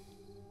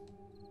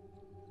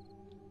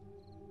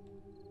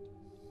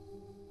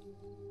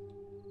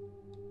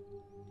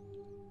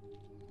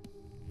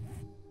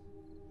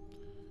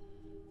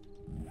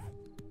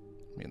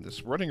 Man,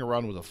 this running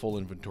around with a full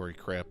inventory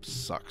crap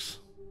sucks.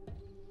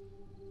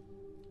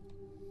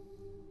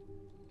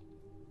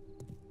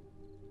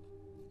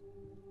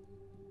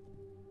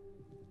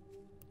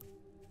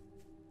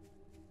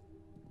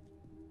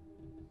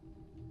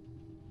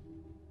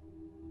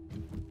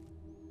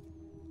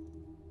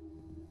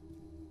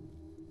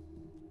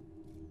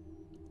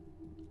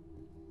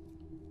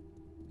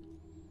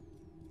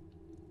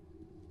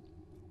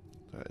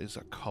 That is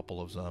a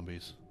couple of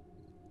zombies.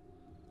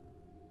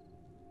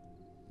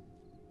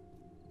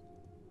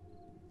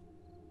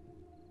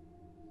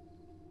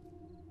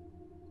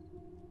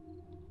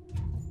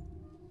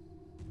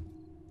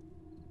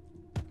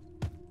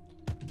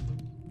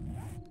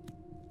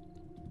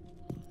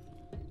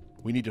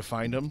 We need to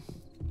find him,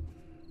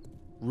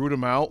 root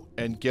him out,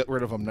 and get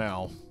rid of him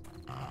now.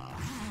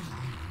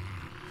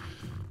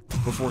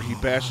 Before he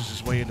bashes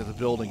his way into the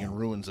building and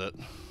ruins it.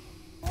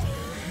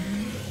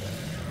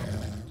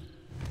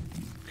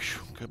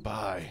 Whew,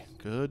 goodbye.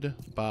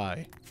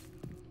 Goodbye.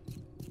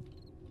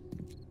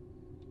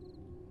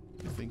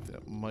 I think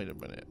that might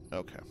have been it.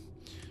 Okay.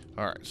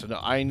 Alright, so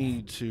now I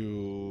need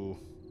to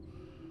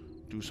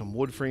do some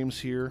wood frames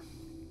here.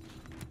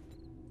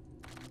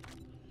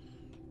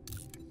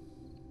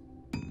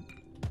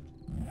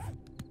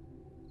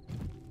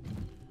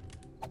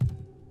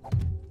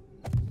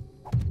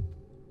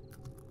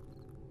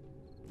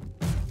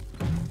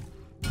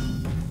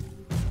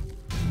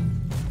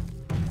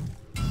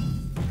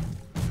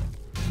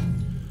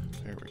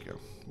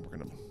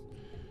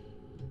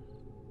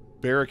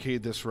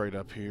 Barricade this right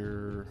up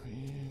here.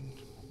 And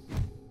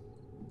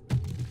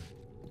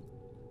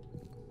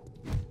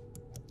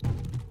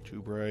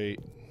too bright.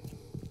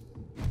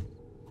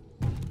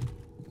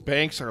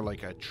 Banks are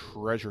like a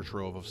treasure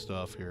trove of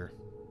stuff here.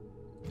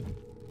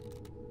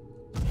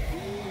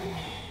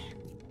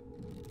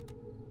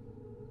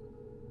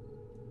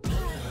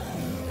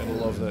 Gotta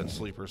love that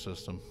sleeper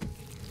system.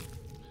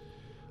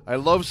 I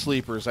love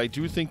sleepers. I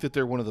do think that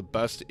they're one of the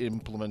best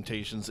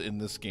implementations in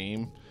this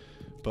game.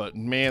 But,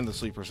 man, the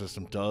sleeper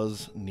system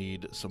does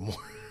need some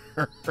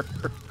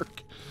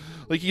work.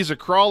 Like, he's a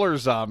crawler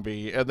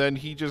zombie, and then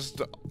he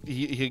just...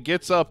 He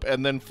gets up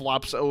and then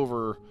flops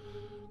over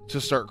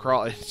to start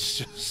crawling. It's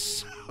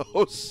just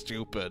so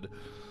stupid.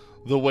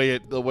 The way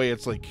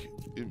it's, like,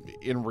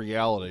 in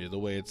reality, the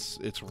way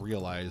it's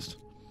realized.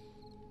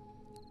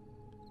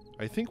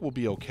 I think we'll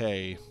be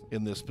okay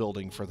in this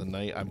building for the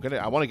night. I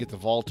want to get the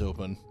vault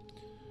open.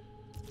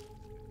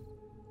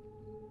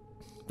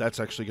 That's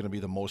actually going to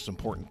be the most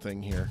important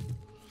thing here,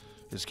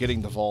 is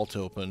getting the vault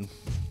open.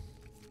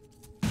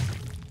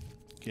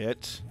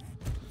 Get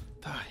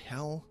the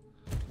hell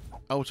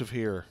out of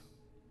here.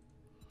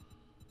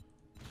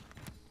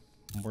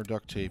 More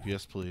duct tape,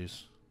 yes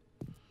please.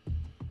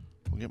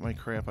 We'll get my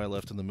crap I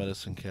left in the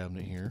medicine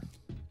cabinet here.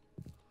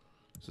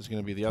 This is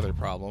going to be the other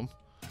problem.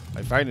 If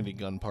I find any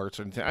gun parts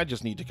or anything, I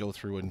just need to go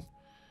through and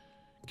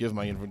give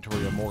my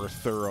inventory a more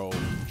thorough,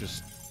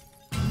 just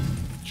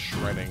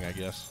shredding, I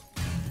guess.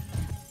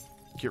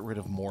 Get rid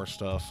of more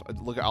stuff.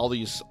 Look at all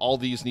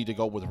these need to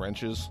go with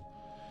wrenches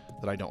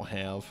that I don't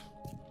have.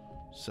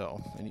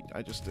 So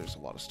there's a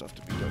lot of stuff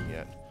to be done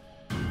yet.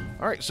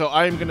 Alright, so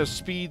I'm gonna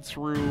speed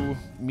through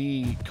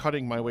me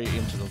cutting my way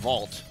into the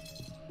vault.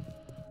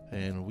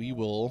 And we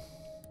will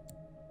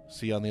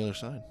see you on the other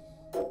side.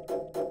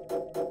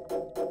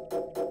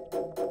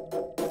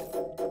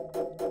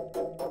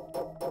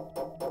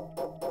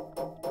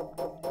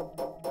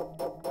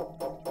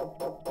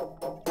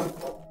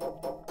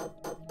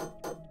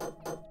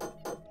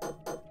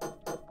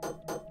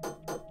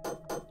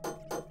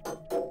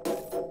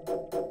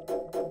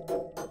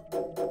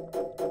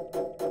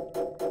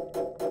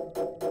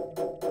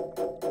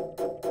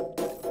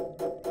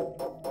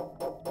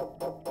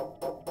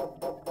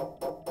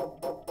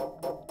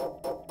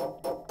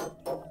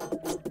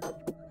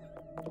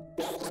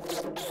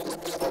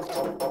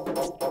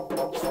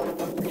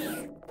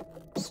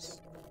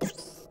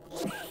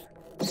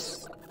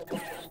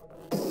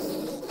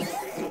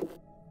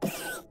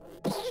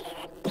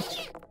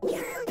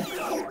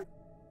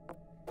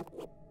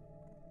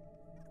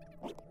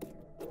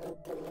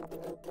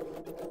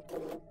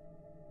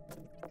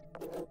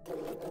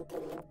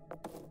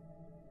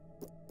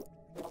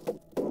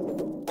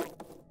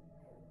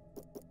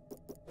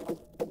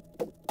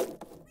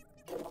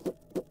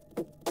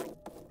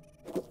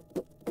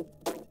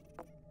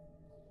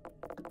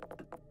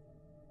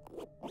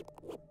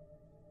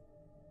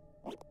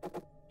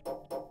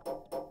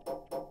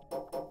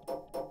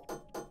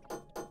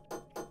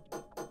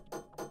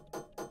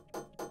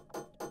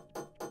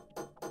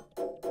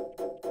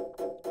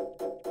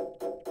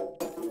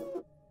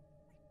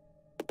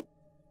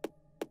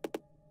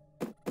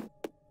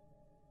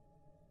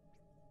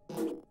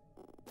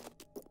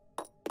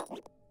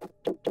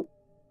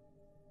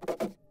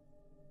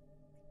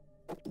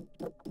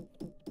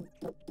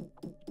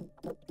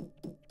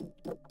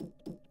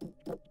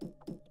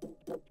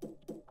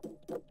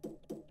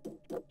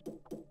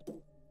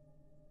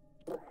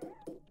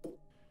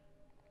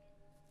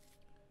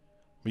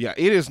 But yeah,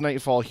 it is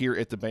nightfall here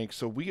at the bank,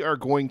 so we are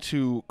going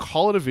to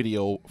call it a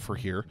video for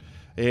here.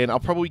 And I'll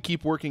probably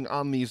keep working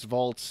on these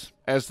vaults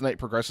as the night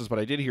progresses, but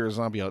I did hear a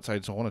zombie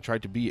outside, so I want to try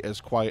to be as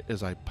quiet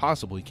as I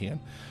possibly can.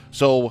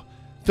 So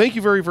thank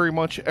you very, very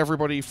much,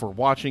 everybody, for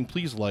watching.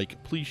 Please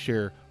like, please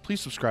share,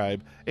 please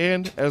subscribe,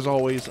 and as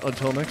always,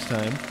 until next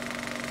time,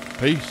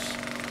 peace.